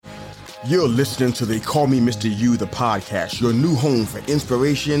You're listening to the Call Me Mr. You, the podcast, your new home for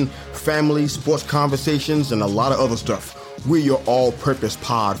inspiration, family, sports conversations, and a lot of other stuff. We're your all-purpose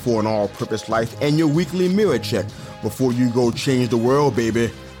pod for an all-purpose life and your weekly mirror check before you go change the world, baby.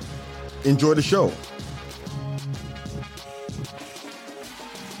 Enjoy the show.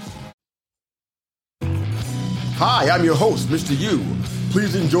 Hi, I'm your host, Mr. You.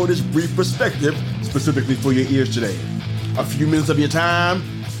 Please enjoy this brief perspective specifically for your ears today. A few minutes of your time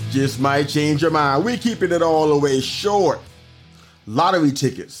just might change your mind. We're keeping it all the way short. Lottery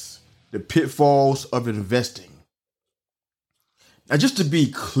tickets, the pitfalls of investing. Now, just to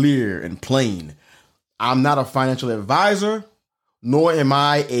be clear and plain, I'm not a financial advisor, nor am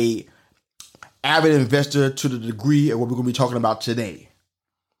I a avid investor to the degree of what we're going to be talking about today.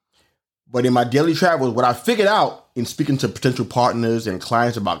 But in my daily travels, what I figured out in speaking to potential partners and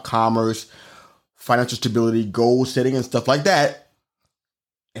clients about commerce, financial stability, goal setting, and stuff like that,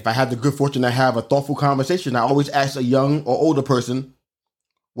 if I have the good fortune to have a thoughtful conversation, I always ask a young or older person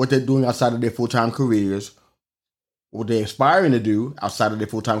what they're doing outside of their full-time careers, what they're aspiring to do outside of their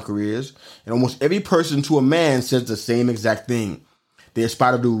full-time careers. And almost every person to a man says the same exact thing. They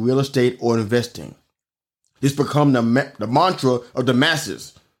aspire to do real estate or investing. It's become the mantra of the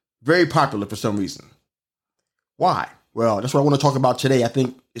masses. Very popular for some reason. Why? Well, that's what I want to talk about today. I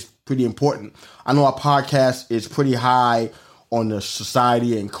think it's pretty important. I know our podcast is pretty high on the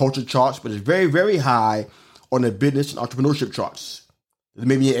society and culture charts, but it's very, very high on the business and entrepreneurship charts. Doesn't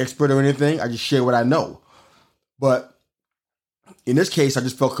make me an expert or anything. I just share what I know. But in this case, I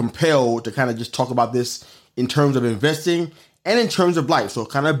just felt compelled to kind of just talk about this in terms of investing and in terms of life. So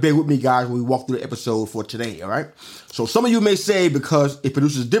kind of bear with me, guys, when we walk through the episode for today, all right? So some of you may say because it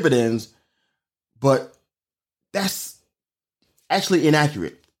produces dividends, but that's actually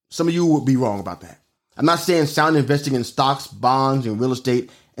inaccurate. Some of you would be wrong about that. I'm not saying sound investing in stocks, bonds, and real estate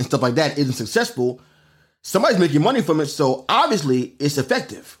and stuff like that isn't successful. Somebody's making money from it, so obviously it's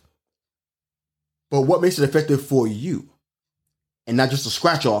effective. But what makes it effective for you? And not just a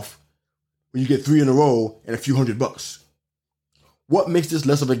scratch off when you get 3 in a row and a few $100. What makes this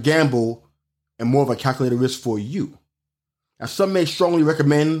less of a gamble and more of a calculated risk for you? Now, some may strongly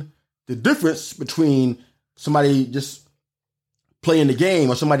recommend the difference between somebody just playing the game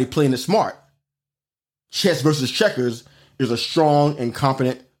or somebody playing it smart. Chess versus checkers is a strong and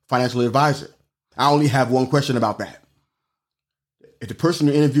competent financial advisor. I only have one question about that. If the person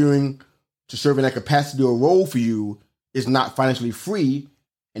you're interviewing to serve in that capacity or role for you is not financially free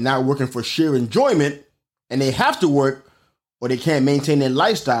and not working for sheer enjoyment, and they have to work or they can't maintain their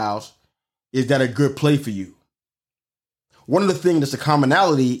lifestyles, is that a good play for you? One of the things that's a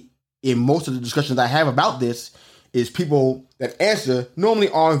commonality in most of the discussions I have about this is people that answer normally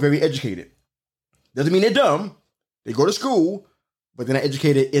aren't very educated. Doesn't mean they're dumb. They go to school, but they're not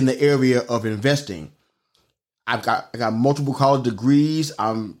educated in the area of investing. I got multiple college degrees.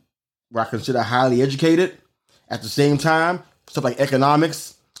 I'm where I consider highly educated. At the same time, stuff like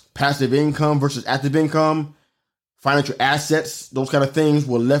economics, passive income versus active income, financial assets, those kind of things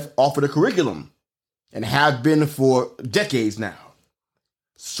were left off of the curriculum and have been for decades now.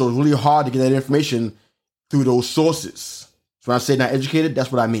 So it's really hard to get that information through those sources. So when I say not educated, that's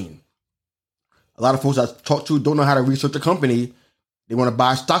what I mean. A lot of folks I talk to don't know how to research a company they want to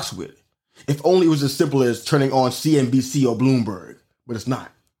buy stocks with. If only it was as simple as turning on CNBC or Bloomberg, but it's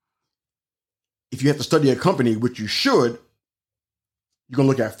not. If you have to study a company, which you should, you're going to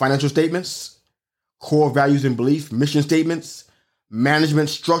look at financial statements, core values and beliefs, mission statements, management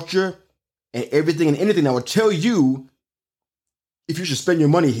structure, and everything and anything that will tell you if you should spend your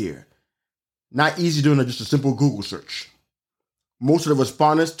money here. Not easy doing just a simple Google search. Most of the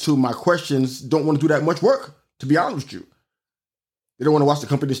respondents to my questions don't want to do that much work, to be honest with you. They don't want to watch the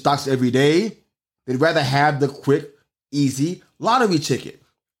company stocks every day. They'd rather have the quick, easy lottery ticket.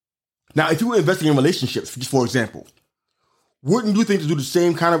 Now, if you were investing in relationships, just for example, wouldn't you think to do the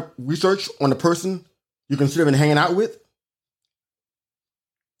same kind of research on the person you're considering hanging out with?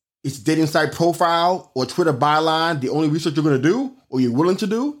 Is dating site profile or Twitter byline the only research you're going to do or you're willing to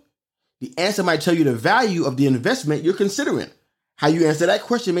do? The answer might tell you the value of the investment you're considering. How you answer that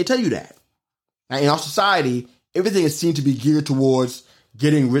question may tell you that. Now, in our society, everything is seen to be geared towards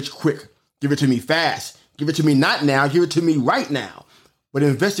getting rich quick. Give it to me fast. Give it to me not now. Give it to me right now. But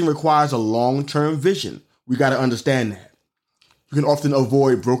investing requires a long-term vision. We got to understand that. You can often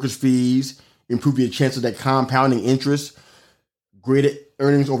avoid brokerage fees, improve your chances at compounding interest, greater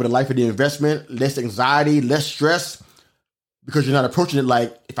earnings over the life of the investment, less anxiety, less stress, because you're not approaching it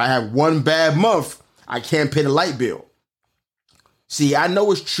like, if I have one bad month, I can't pay the light bill. See, I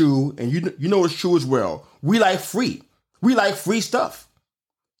know it's true, and you know it's true as well. We like free. We like free stuff.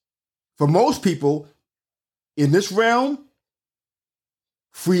 For most people in this realm,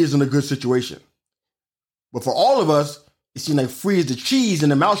 free isn't a good situation. But for all of us, it seems like free is the cheese in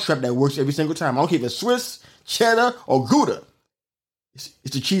the mousetrap that works every single time. I don't care if it's Swiss, cheddar, or Gouda. It's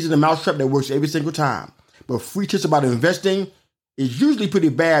the cheese in the mousetrap that works every single time. But free tips about investing is usually pretty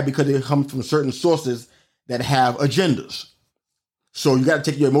bad because it comes from certain sources that have agendas. So you got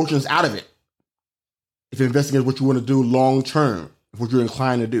to take your emotions out of it. If investing is what you want to do long term, what you're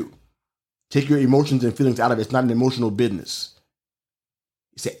inclined to do. Take your emotions and feelings out of it. It's not an emotional business.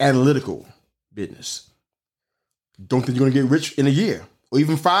 It's an analytical business. Don't think you're going to get rich in a year or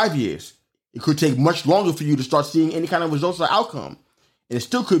even 5 years. It could take much longer for you to start seeing any kind of results or outcome. And it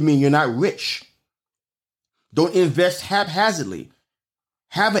still could mean you're not rich. Don't invest haphazardly.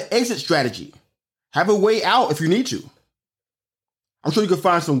 Have an exit strategy. Have a way out if you need to. I'm sure you can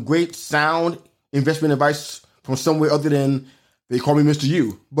find some great sound investment advice from somewhere other than They Call Me Mr.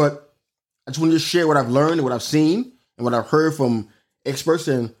 U. But I just want to just share what I've learned and what I've seen and what I've heard from experts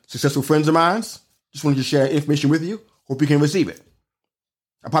and successful friends of mine. Just wanted to share information with you. Hope you can receive it.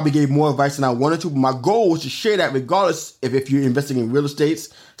 I probably gave more advice than I wanted to, but my goal was to share that regardless if you're investing in real estate,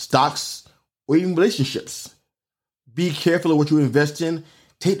 stocks, or even relationships. Be careful of what you invest in.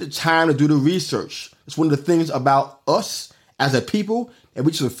 Take the time to do the research. It's one of the things about us as a people that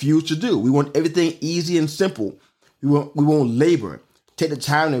we just refuse to do. We want everything easy and simple. We won't labor. Take the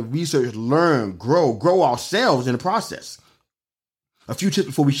time to research, learn, grow ourselves in the process. A few tips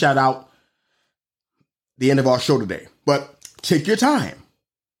before we shout out the end of our show today. But take your time.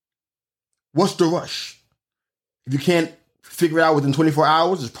 What's the rush? If you can't figure it out within 24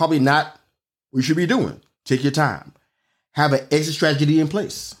 hours, it's probably not what you should be doing. Take your time. Have an exit strategy in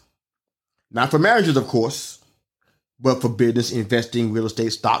place. Not for marriages, of course, but for business, investing, real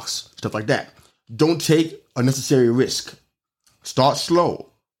estate, stocks, stuff like that. Don't take unnecessary risk. Start slow.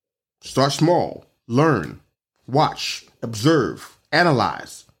 Start small. Learn. Watch. Observe.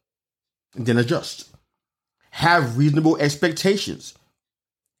 Analyze. And then adjust. Have reasonable expectations.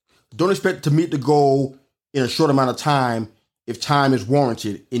 Don't expect to meet the goal in a short amount of time if time is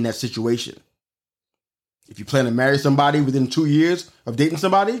warranted in that situation. If you plan to marry somebody within 2 years of dating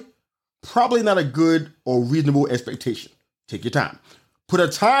somebody, probably not a good or reasonable expectation. Take your time. Put a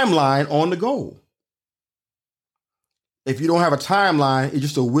timeline on the goal. If you don't have a timeline, it's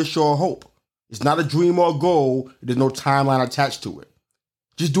just a wish or a hope. It's not a dream or a goal. There's no timeline attached to it.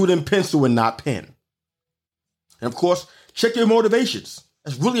 Just do it in pencil and not pen. And of course, check your motivations.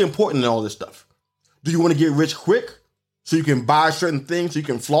 That's really important in all this stuff. Do you want to get rich quick so you can buy certain things so you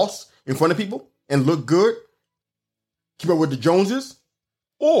can floss in front of people and look good? Keep up with the Joneses?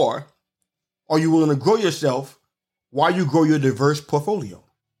 Or are you willing to grow yourself while you grow your diverse portfolio?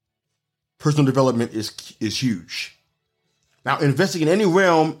 Personal development is huge. Now, investing in any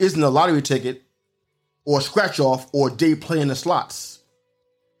realm isn't a lottery ticket or a scratch off or a day playing the slots.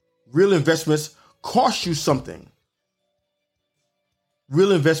 Real investments cost you something.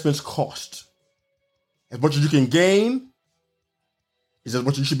 Real investments cost. As much as you can gain is as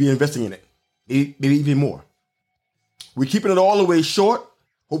much as you should be investing in it. Maybe even more. We're keeping it all the way short.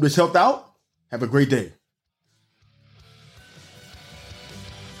 Hope this helped out. Have a great day.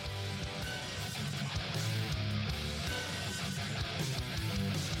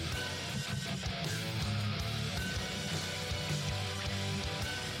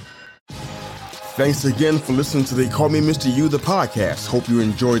 Thanks again for listening to They Call Me Mr. U, the podcast. Hope you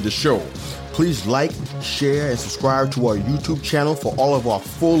enjoyed the show. Please like, share, and subscribe to our YouTube channel for all of our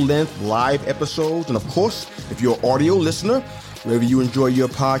full-length live episodes. And of course, if you're an audio listener, wherever you enjoy your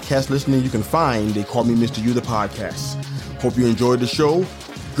podcast listening, you can find They Call Me Mr. U, the podcast. Hope you enjoyed the show.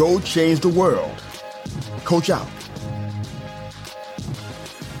 Go change the world. Coach out.